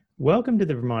Welcome to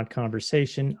the Vermont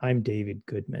Conversation. I'm David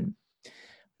Goodman.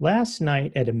 Last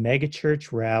night at a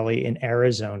megachurch rally in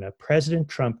Arizona, President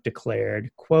Trump declared,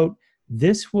 quote,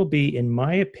 "This will be, in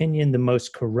my opinion, the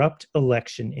most corrupt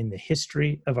election in the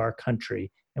history of our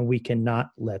country, and we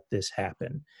cannot let this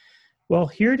happen." Well,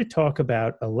 here to talk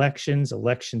about elections,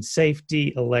 election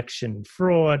safety, election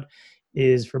fraud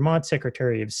is Vermont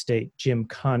Secretary of State Jim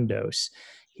Condos.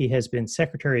 He has been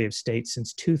Secretary of State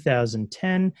since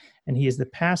 2010, and he is the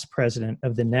past president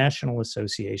of the National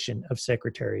Association of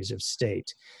Secretaries of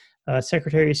State.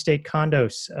 Secretary of State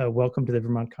Condos, welcome to the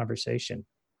Vermont Conversation.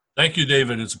 Thank you,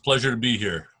 David. It's a pleasure to be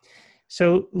here.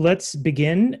 So let's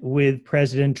begin with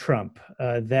President Trump.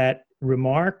 That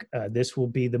remark, this will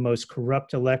be the most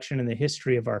corrupt election in the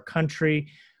history of our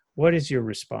country. What is your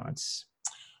response?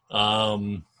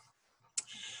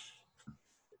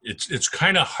 It's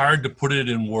kind of hard to put it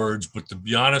in words, but to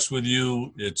be honest with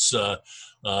you, it's a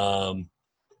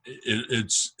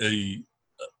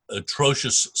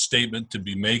atrocious statement to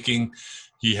be making.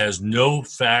 He has no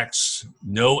facts,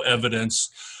 no evidence.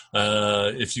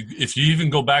 If you even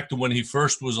go back to when he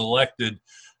first was elected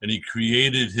and he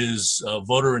created his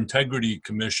voter integrity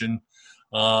commission,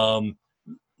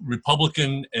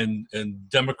 Republican and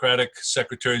Democratic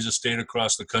secretaries of state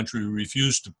across the country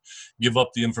refused to give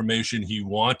up the information he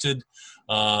wanted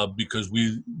because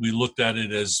we looked at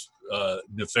it as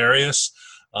nefarious.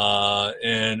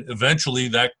 And eventually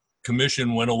that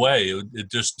commission went away. It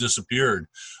just disappeared.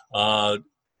 To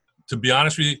be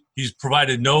honest with you, he's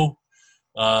provided no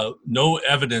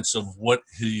evidence of what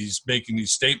he's making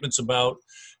these statements about.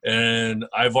 And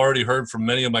I've already heard from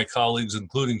many of my colleagues,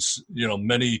 including,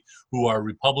 many who are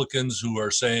Republicans, who are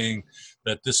saying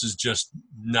that this is just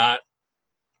not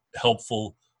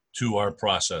helpful to our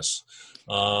process.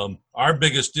 Our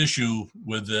biggest issue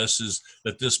with this is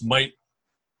that this might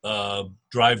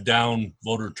drive down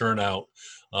voter turnout,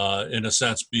 in a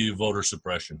sense, be voter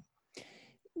suppression.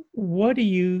 What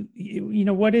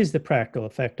what is the practical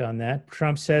effect on that?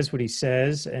 Trump says what he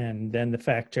says, and then the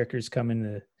fact checkers come in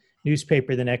the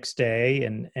newspaper the next day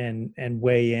and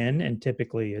weigh in. And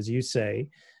typically, as you say,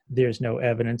 there's no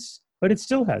evidence, but it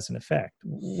still has an effect.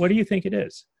 What do you think it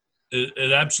is?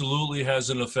 It absolutely has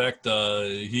an effect.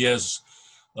 He has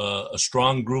a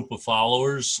strong group of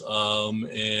followers,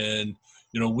 and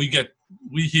we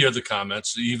hear the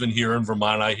comments. Even here in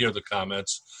Vermont, I hear the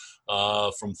comments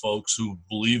from folks who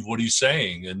believe what he's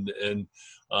saying, and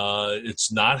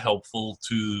it's not helpful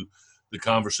to the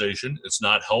conversation. It's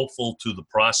not helpful to the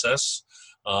process.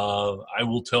 I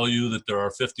will tell you that there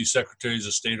are 50 secretaries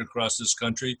of state across this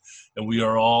country, and we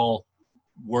are all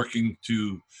working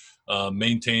to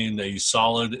maintain a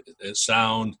solid,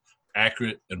 sound,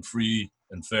 accurate, and free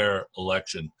and fair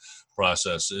election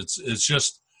process.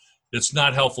 It's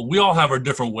not helpful. We all have our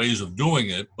different ways of doing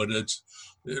it, but it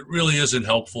really isn't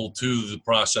helpful to the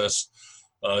process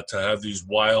to have these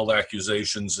wild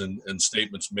accusations and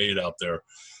statements made out there.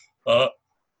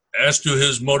 As to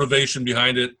his motivation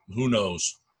behind it, who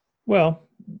knows? Well,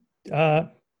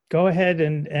 go ahead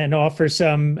and offer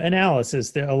some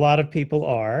analysis. A lot of people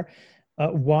are.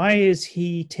 Why is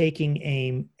he taking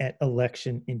aim at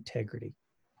election integrity?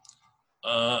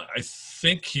 I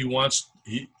think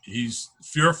he's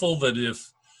fearful that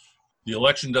if the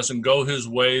election doesn't go his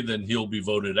way, then he'll be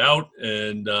voted out.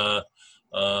 And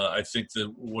I think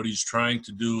that what he's trying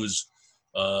to do is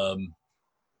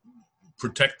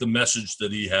protect the message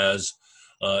that he has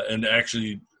and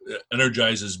actually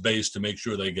energize his base to make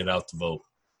sure they get out to vote.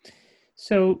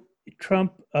 So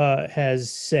Trump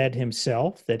has said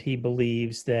himself that he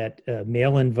believes that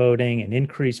mail-in voting and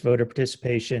increased voter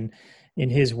participation,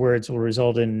 in his words, will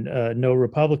result in no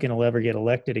Republican will ever get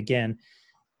elected again.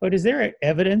 But is there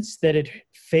evidence that it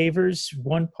favors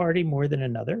one party more than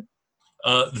another?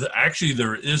 Actually,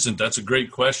 there isn't. That's a great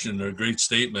question, or a great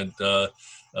statement. There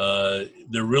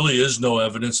really is no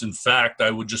evidence. In fact, I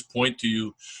would just point to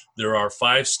you, there are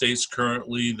 5 states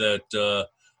currently that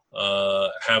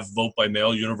have vote by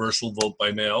mail, universal vote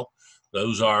by mail.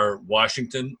 Those are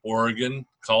Washington, Oregon,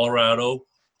 Colorado,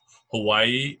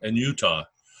 Hawaii, and Utah.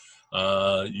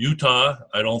 Utah,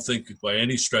 I don't think by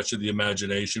any stretch of the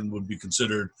imagination would be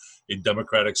considered a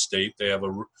Democratic state. They have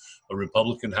a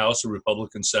Republican House, a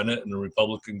Republican Senate, and a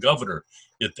Republican governor,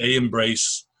 yet they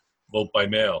embrace vote by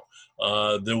mail.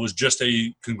 There was just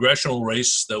a congressional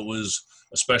race that was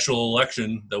a special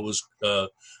election that was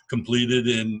completed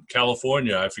in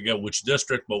California. I forget which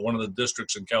district, but one of the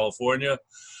districts in California.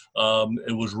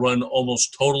 It was run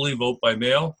almost totally vote by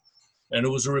mail, and it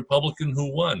was a Republican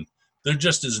who won. There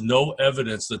just is no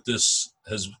evidence that this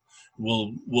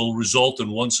will result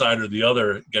in one side or the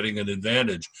other getting an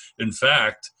advantage. In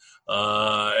fact,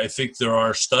 I think there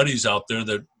are studies out there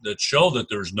that show that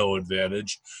there's no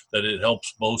advantage, that it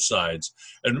helps both sides.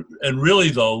 And really,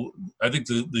 though, I think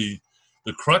the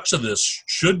crux of this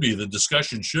the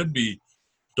discussion should be,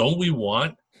 don't we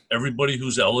want everybody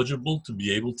who's eligible to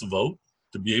be able to vote,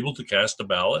 to be able to cast a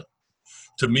ballot?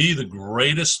 To me, the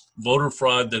greatest voter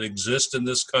fraud that exists in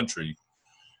this country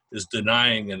is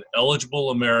denying an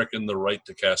eligible American the right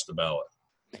to cast a ballot.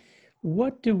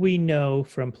 What do we know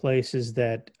from places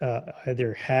that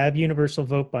either have universal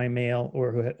vote by mail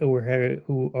or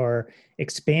who are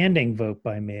expanding vote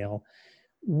by mail?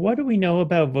 What do we know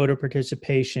about voter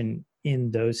participation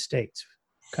in those states?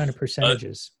 What kind of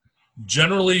percentages?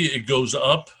 Generally, it goes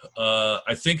up.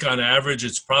 I think on average,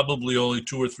 it's probably only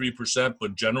 2 or 3%,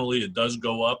 but generally it does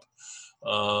go up.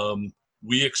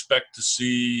 We expect to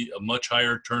see a much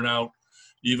higher turnout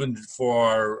even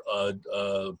for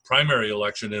our primary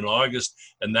election in August,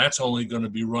 and that's only going to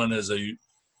be run as a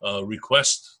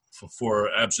request for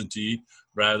absentee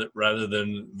rather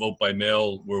than vote by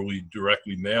mail, where we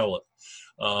directly mail it.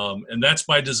 And that's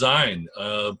by design.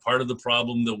 Part of the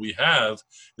problem that we have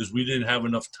is we didn't have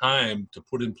enough time to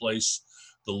put in place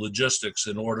the logistics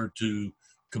in order to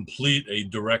complete a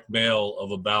direct mail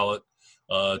of a ballot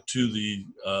to the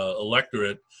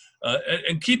electorate.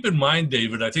 And keep in mind,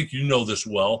 David, I think you know this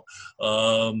well,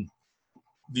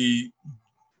 the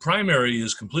primary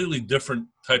is completely different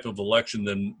type of election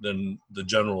than the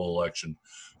general election.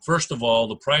 First of all,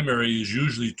 the primary is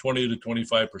usually 20 to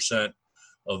 25%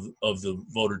 of the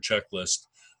voter checklist.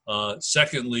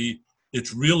 Secondly,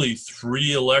 it's really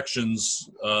 3 elections.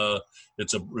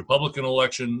 It's a Republican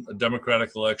election, a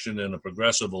Democratic election, and a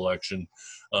progressive election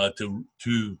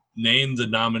to name the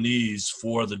nominees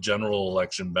for the general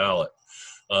election ballot.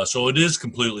 So it is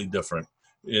completely different.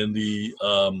 In the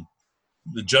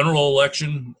general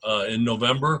election in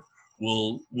November,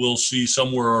 we'll see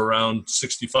somewhere around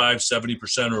 65,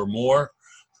 70% or more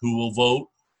who will vote.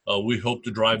 We hope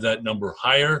to drive that number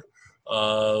higher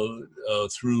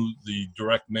through the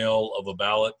direct mail of a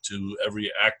ballot to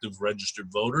every active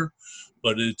registered voter,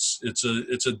 but it's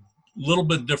a little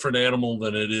bit different animal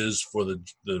than it is for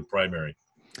the primary.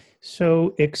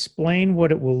 So explain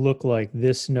what it will look like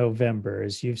this November.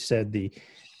 As you've said, the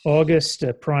August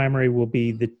primary will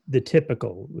be the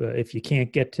typical. If you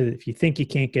think you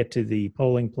can't get to the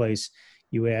polling place,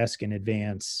 you ask in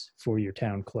advance for your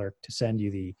town clerk to send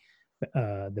you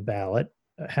the ballot.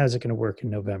 How's it going to work in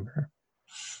November?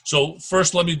 So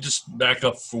first, let me just back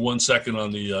up for 1 second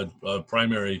on the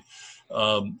primary.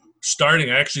 They're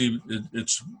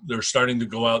starting to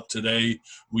go out today.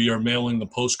 We are mailing a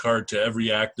postcard to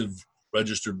every active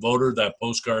registered voter. That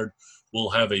postcard will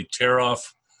have a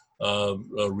tear-off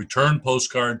return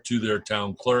postcard to their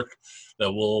town clerk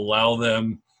that will allow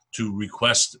them to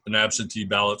request an absentee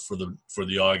ballot for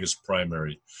the August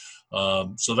primary.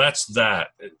 So that's that.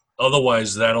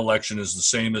 Otherwise, that election is the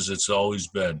same as it's always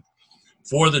been.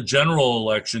 For the general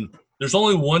election, there's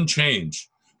only one change.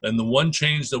 And the one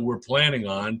change that we're planning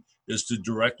on is to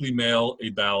directly mail a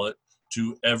ballot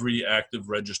to every active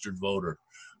registered voter.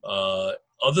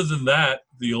 Other than that,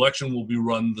 the election will be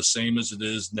run the same as it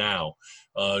is now.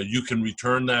 You can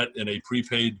return that in a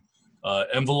prepaid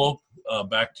envelope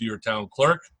back to your town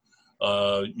clerk.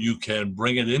 You can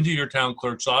bring it into your town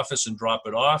clerk's office and drop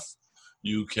it off.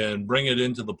 You can bring it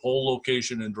into the poll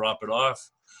location and drop it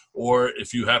off. Or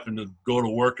if you happen to go to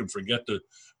work and forget to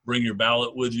bring your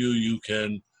ballot with you, you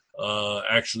can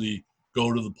actually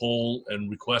go to the poll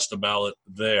and request a ballot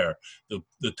there.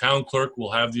 The town clerk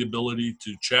will have the ability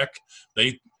to check.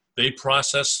 They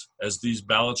process, as these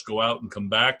ballots go out and come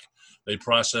back, they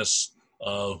process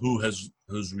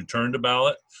who's returned a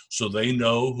ballot, so they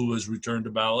know who has returned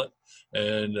a ballot,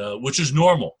 and which is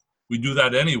normal. We do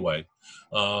that anyway,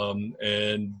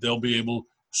 and they'll be able.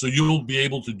 So you'll be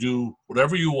able to do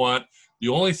whatever you want. The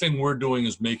only thing we're doing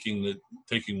is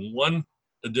taking one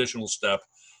additional step,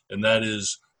 and that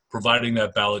is providing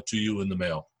that ballot to you in the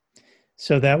mail.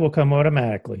 So that will come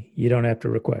automatically. You don't have to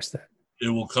request that. It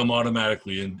will come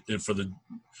automatically, and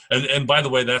by the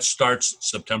way, that starts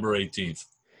September 18th.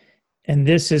 And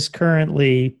this is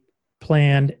currently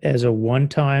planned as a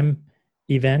one-time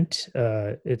event.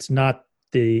 It's not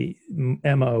the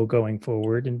MO going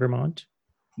forward in Vermont.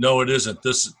 No, it isn't.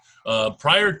 This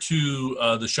prior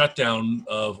to the shutdown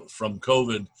from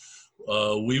COVID,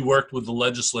 we worked with the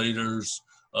legislators,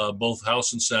 both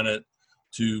House and Senate,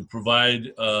 to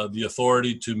provide the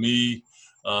authority to me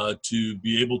to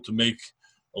be able to make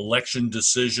election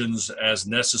decisions as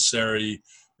necessary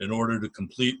in order to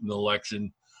complete an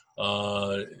election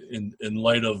in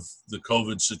light of the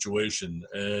COVID situation.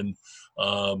 And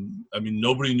I mean,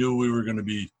 nobody knew we were going to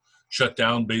be shut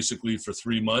down basically for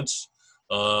 3 months.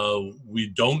 We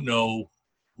don't know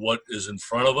what is in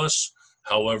front of us.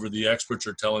 However, the experts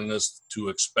are telling us to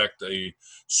expect a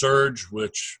surge,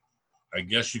 which I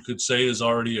guess you could say is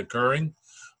already occurring.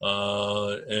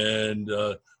 And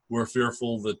we're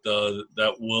fearful that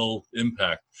that will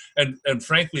impact. And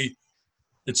frankly,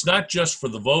 it's not just for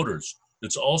the voters.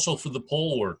 It's also for the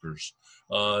poll workers.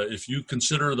 If you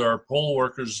consider there are poll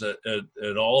workers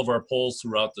at all of our polls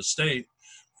throughout the state,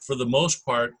 for the most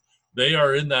part, they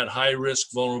are in that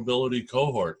high-risk vulnerability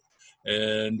cohort.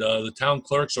 And the town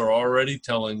clerks are already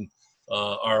telling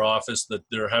our office that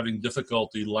they're having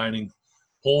difficulty lining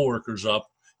poll workers up,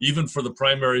 even for the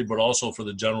primary, but also for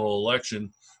the general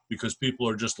election, because people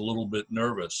are just a little bit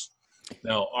nervous.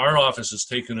 Now, our office has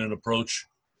taken an approach.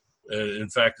 In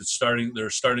fact, they're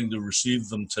starting to receive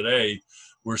them today.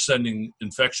 We're sending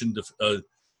infection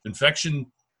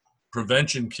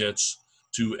prevention kits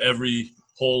to every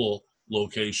poll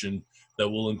location that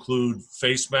will include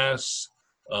face masks,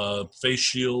 face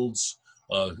shields,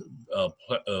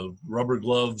 rubber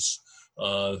gloves,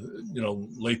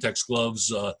 latex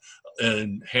gloves,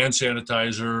 and hand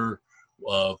sanitizer,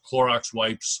 Clorox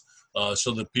wipes,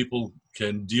 so that people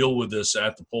can deal with this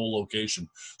at the poll location.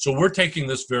 So we're taking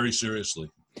this very seriously.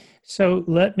 So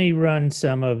let me run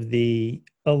some of the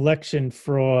election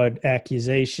fraud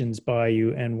accusations by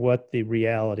you and what the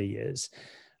reality is.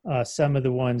 Some of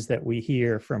the ones that we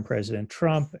hear from President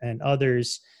Trump and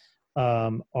others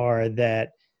are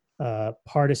that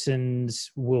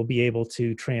partisans will be able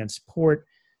to transport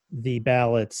the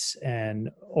ballots and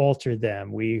alter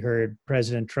them. We heard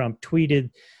President Trump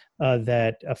tweeted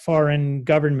that foreign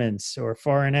governments or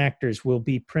foreign actors will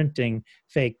be printing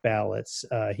fake ballots.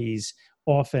 He's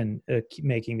often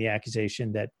making the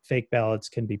accusation that fake ballots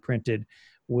can be printed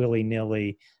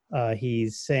willy-nilly.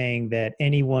 He's saying that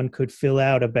anyone could fill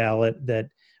out a ballot that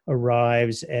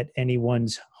arrives at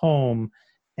anyone's home,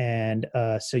 and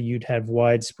so you'd have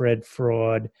widespread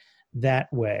fraud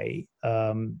that way.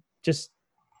 Just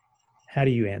how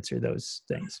do you answer those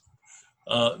things?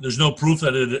 There's no proof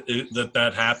that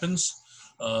that happens,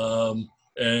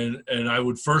 and I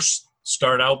would first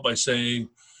start out by saying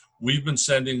we've been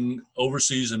sending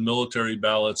overseas and military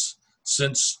ballots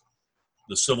since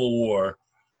the Civil War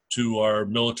to our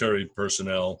military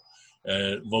personnel,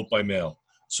 vote by mail.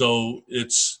 So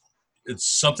it's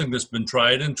something that's been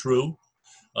tried and true.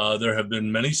 There have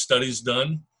been many studies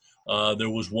done. There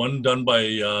was one done by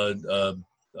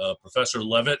Professor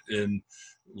Levitt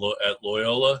at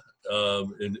Loyola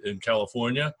in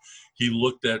California. He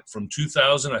looked at from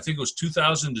 2000, I think it was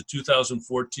 2000 to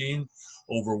 2014,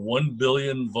 over 1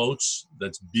 billion votes.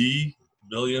 That's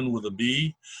billion with a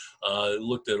B.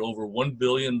 Looked at over 1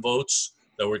 billion votes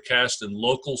that were cast in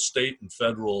local, state, and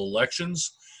federal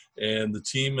elections. And the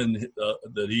team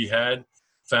that he had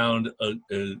found a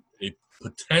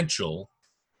potential,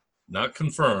 not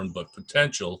confirmed, but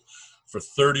potential for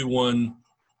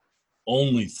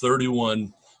only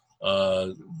 31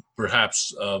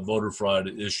 perhaps voter fraud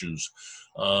issues.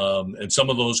 And some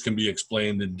of those can be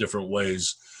explained in different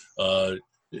ways.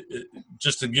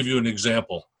 Just to give you an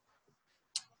example,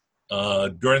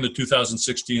 during the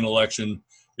 2016 election,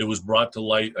 it was brought to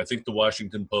light, I think the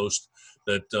Washington Post,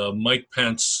 that Mike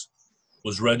Pence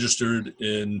was registered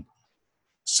in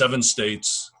 7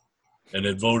 states and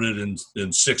had voted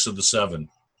in 6 of the 7.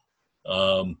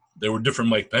 There were different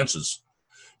Mike Pences.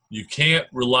 You can't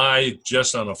rely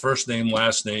just on a first name,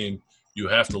 last name. You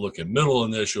have to look at middle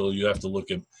initial. You have to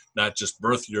look at not just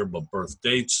birth year, but birth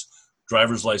dates,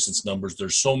 driver's license numbers.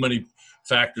 There's so many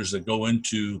factors that go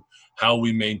into how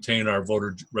we maintain our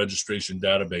voter registration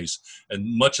database.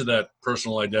 And much of that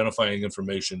personal identifying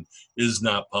information is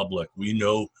not public. We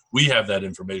know we have that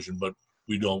information, but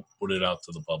we don't put it out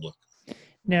to the public.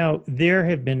 Now, there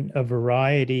have been a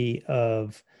variety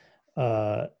of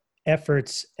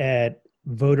efforts at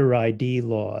voter ID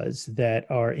laws that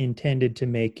are intended to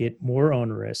make it more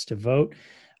onerous to vote.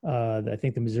 I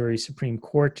think the Missouri Supreme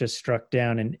Court just struck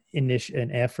down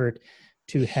an effort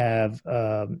to have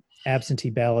absentee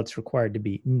ballots required to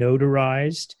be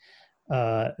notarized.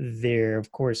 There,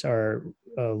 of course, are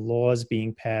laws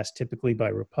being passed typically by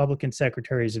Republican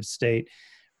secretaries of state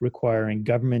requiring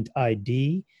government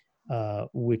ID,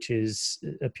 which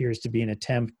appears to be an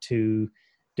attempt to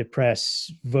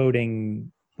depress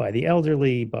voting by the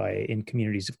elderly, in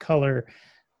communities of color.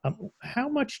 How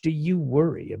much do you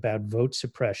worry about vote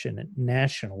suppression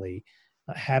nationally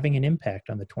having an impact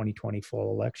on the 2020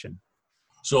 fall election?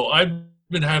 So I've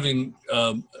been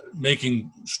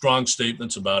making strong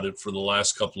statements about it for the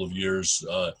last couple of years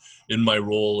in my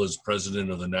role as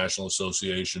president of the National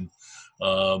Association.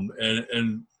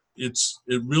 And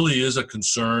it really is a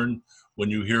concern when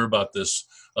you hear about this.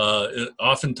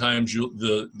 Oftentimes,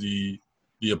 the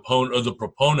opponent or the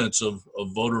proponents of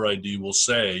voter ID will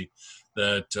say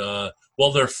that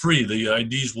well, they're free. The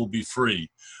IDs will be free.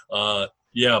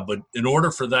 Yeah, but in order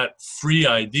for that free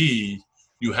ID,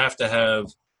 you have to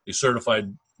have a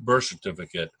certified birth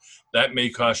certificate. That may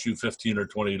cost you $15 or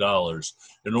 $20.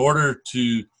 In order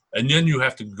to, and then you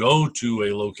have to go to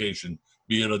a location,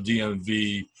 be it a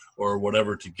DMV or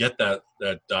whatever, to get that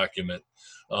document.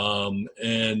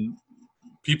 And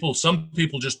some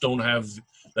people just don't have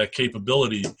that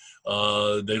capability.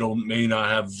 They may not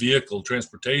have vehicle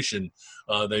transportation.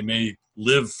 They may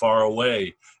live far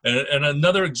away. And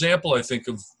another example, I think,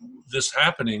 of this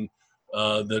happening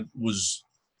that was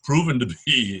proven to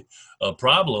be a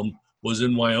problem was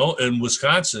in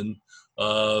Wisconsin.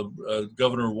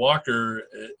 Governor Walker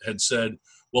had said,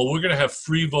 well, we're going to have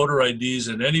free voter IDs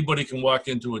and anybody can walk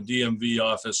into a DMV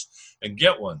office and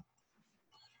get one.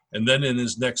 And then in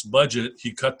his next budget,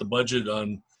 he cut the budget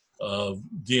on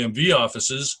DMV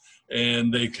offices,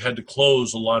 and they had to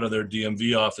close a lot of their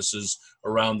DMV offices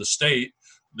around the state,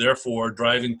 therefore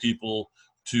driving people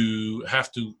to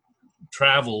have to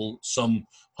travel some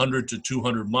 100 to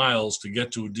 200 miles to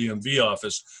get to a DMV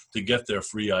office to get their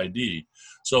free ID.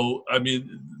 So, I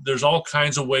mean, there's all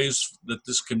kinds of ways that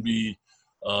this can be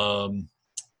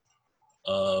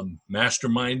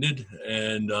masterminded,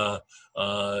 and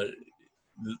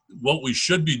what we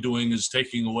should be doing is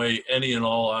taking away any and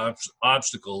all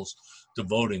obstacles to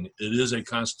voting. It is a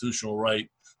constitutional right,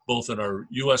 both in our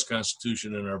U.S.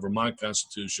 Constitution and our Vermont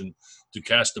Constitution, to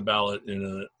cast a ballot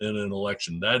in an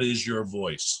election. That is your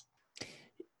voice.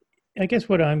 I guess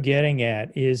what I'm getting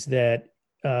at is that,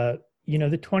 the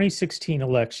 2016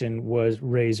 election was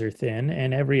razor thin,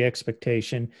 and every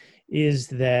expectation is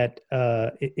that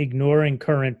ignoring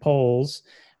current polls,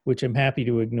 which I'm happy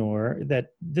to ignore,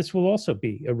 that this will also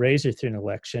be a razor thin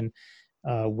election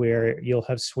where you'll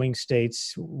have swing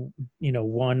states,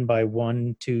 won by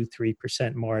 1%, 2%,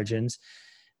 3% margins.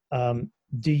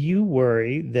 Do you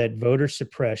worry that voter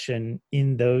suppression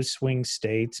in those swing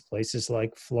states, places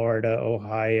like Florida,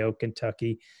 Ohio,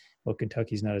 Kentucky, well,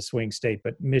 Kentucky's not a swing state,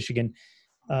 but Michigan,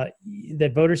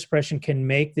 that voter suppression can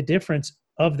make the difference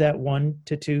of that 1%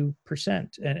 to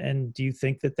 2%? And do you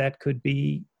think that could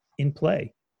be in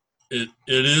play? It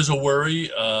is a worry,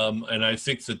 and I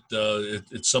think that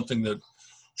it's something that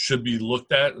should be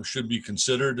looked at, should be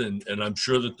considered, and I'm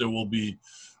sure that there will be,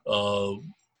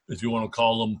 if you want to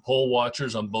call them, poll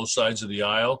watchers on both sides of the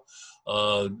aisle,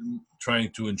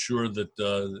 trying to ensure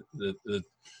that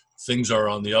things are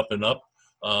on the up and up.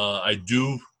 I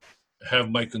do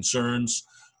have my concerns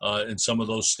in some of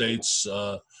those states.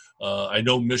 I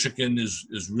know Michigan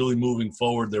is really moving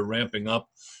forward. They're ramping up.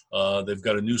 They've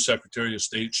got a new Secretary of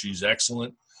State. She's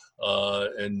excellent.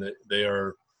 And they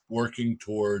are working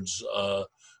towards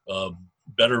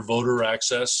better voter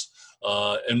access.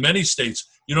 And many states,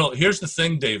 here's the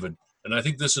thing, David, and I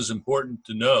think this is important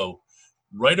to know.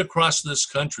 Right across this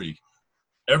country,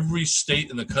 every state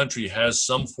in the country has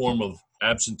some form of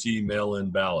absentee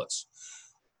mail-in ballots.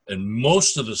 And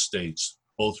most of the states,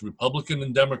 both Republican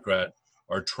and Democrat,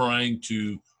 are trying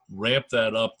to ramp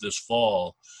that up this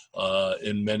fall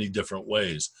in many different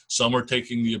ways. Some are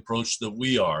taking the approach that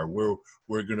we are. We're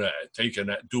going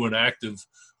to do an active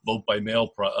vote by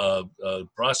mail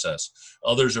process.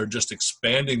 Others are just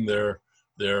expanding their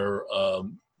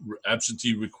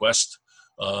absentee request.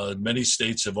 Many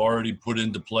states have already put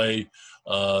into play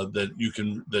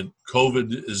that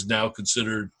COVID is now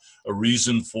considered a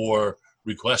reason for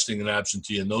requesting an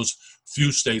absentee, and those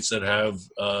few states that have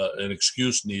an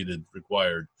excuse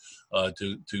required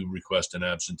to request an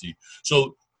absentee.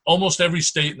 So almost every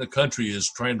state in the country is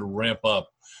trying to ramp up,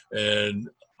 and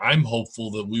I'm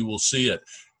hopeful that we will see it.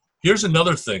 Here's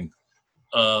another thing.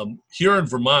 Here in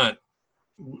Vermont,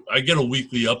 I get a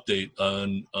weekly update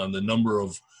on the number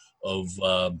of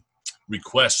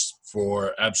requests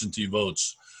for absentee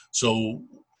votes. So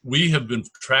we have been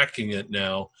tracking it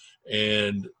now,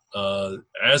 and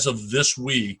as of this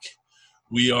week,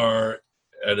 we are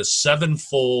at a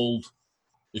sevenfold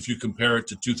if you compare it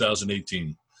to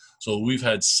 2018. So we've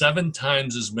had 7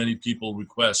 times as many people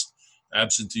request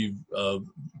absentee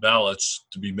ballots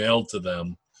to be mailed to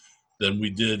them than we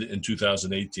did in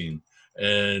 2018.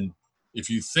 And if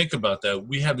you think about that,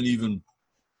 we haven't even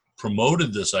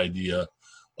promoted this idea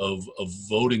of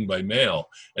voting by mail.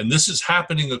 And this is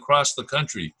happening across the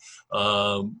country.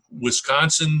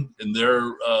 Wisconsin, in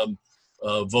their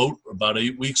vote about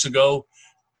 8 weeks ago,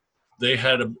 they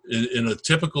had, in a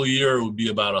typical year, it would be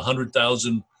about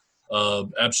 100,000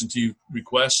 absentee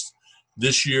requests.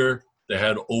 This year, they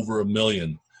had over 1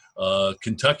 million.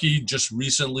 Kentucky just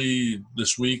recently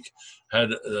this week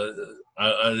had,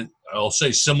 I'll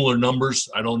say similar numbers.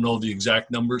 I don't know the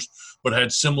exact numbers, but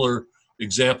had similar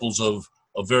examples of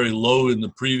a very low in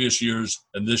the previous years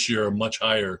and this year a much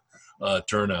higher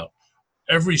turnout.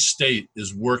 Every state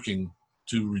is working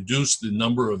to reduce the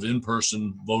number of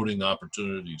in-person voting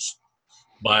opportunities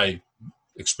by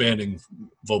expanding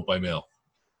vote by mail.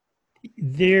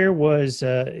 There was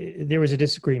a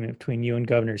disagreement between you and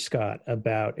Governor Scott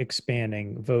about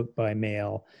expanding vote by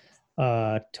mail.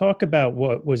 Talk about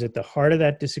what was at the heart of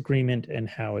that disagreement and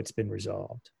how it's been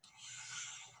resolved.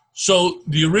 So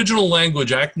the original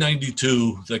language, Act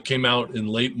 92, that came out in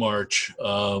late March,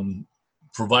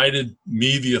 provided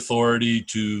me the authority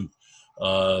to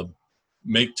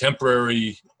make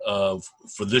temporary,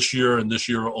 for this year and this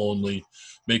year only,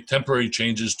 make temporary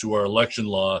changes to our election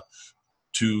law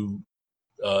to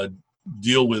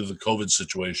deal with the COVID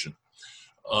situation.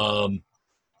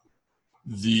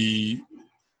 The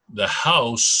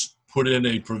House put in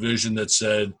a provision that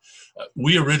said,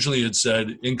 we originally had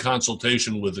said in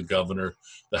consultation with the governor.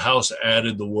 The House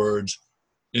added the words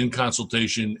in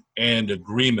consultation and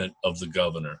agreement of the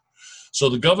governor. So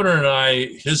the governor and I,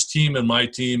 his team and my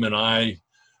team and I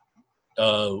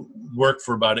worked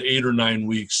for about 8 or 9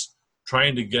 weeks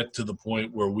trying to get to the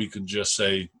point where we could just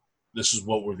say, this is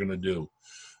what we're going to do.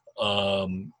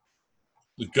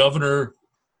 The governor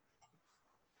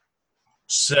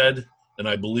said, and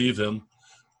I believe him,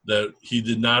 that he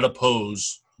did not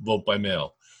oppose vote by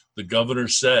mail. The governor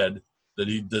said that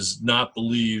he does not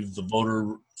believe the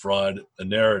voter fraud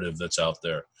narrative that's out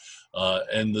there.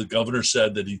 And the governor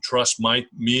said that he trusts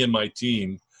me and my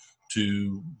team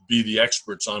to be the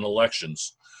experts on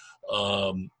elections.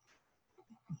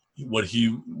 What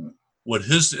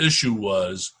his issue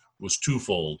was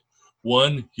twofold.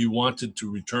 One, he wanted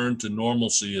to return to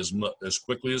normalcy as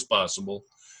quickly as possible.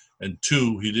 And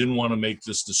two, he didn't want to make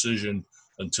this decision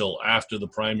until after the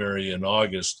primary in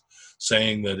August,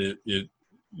 saying that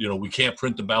we can't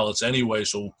print the ballots anyway,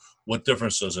 so what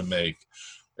difference does it make?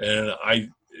 And I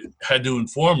had to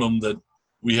inform him that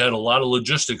we had a lot of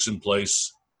logistics in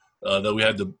place that we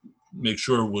had to make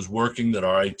sure was working, that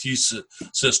our IT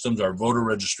systems, our voter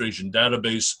registration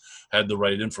database had the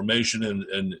right information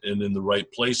and in the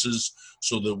right places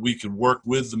so that we could work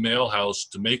with the mail house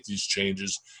to make these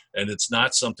changes. And it's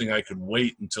not something I could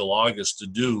wait until August to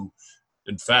do.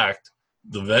 In fact,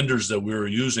 the vendors that we were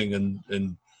using,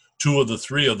 and 2 of the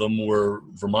 3 of them were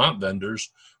Vermont vendors,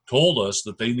 told us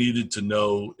that they needed to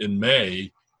know in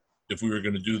May if we were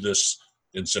going to do this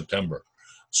in September.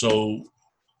 So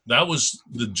that was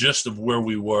the gist of where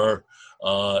we were.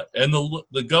 And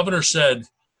the governor said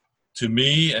to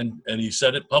me, and he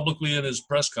said it publicly in his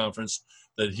press conference,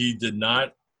 that he did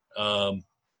not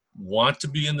want to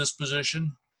be in this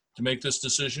position to make this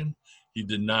decision. He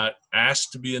did not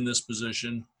ask to be in this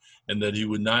position, and that he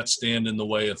would not stand in the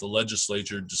way if the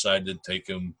legislature decided to take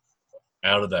him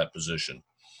out of that position.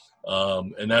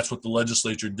 And that's what the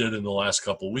legislature did in the last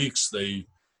couple of weeks. The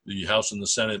House and the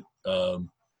Senate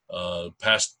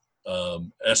passed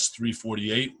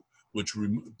S-348, which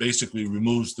basically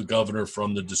removes the governor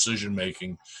from the decision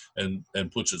making and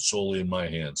puts it solely in my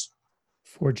hands.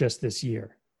 For just this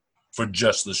year. For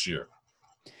just this year.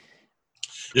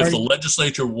 If the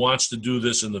legislature wants to do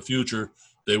this in the future,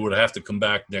 they would have to come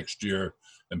back next year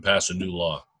and pass a new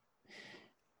law.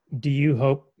 Do you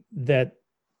hope that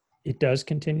it does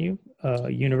continue,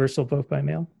 universal vote by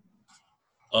mail?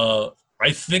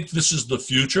 I think this is the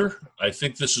future. I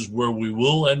think this is where we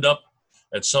will end up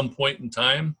at some point in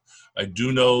time. I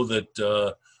do know that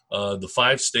the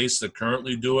 5 states that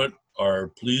currently do it are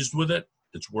pleased with it.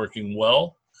 It's working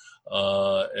well.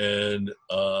 And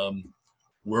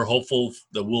we're hopeful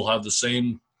that we'll have the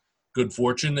same good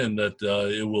fortune and that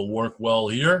it will work well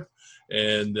here.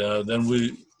 And then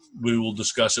we will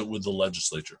discuss it with the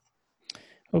legislature.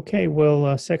 Okay,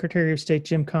 well, Secretary of State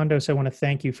Jim Condos, I want to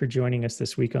thank you for joining us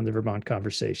this week on the Vermont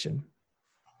Conversation.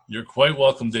 You're quite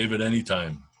welcome, David,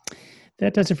 anytime.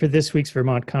 That does it for this week's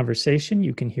Vermont Conversation.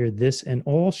 You can hear this and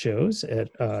all shows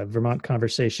at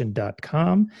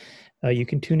vermontconversation.com. You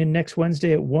can tune in next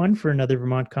Wednesday at 1 for another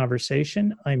Vermont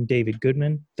Conversation. I'm David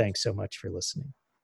Goodman. Thanks so much for listening.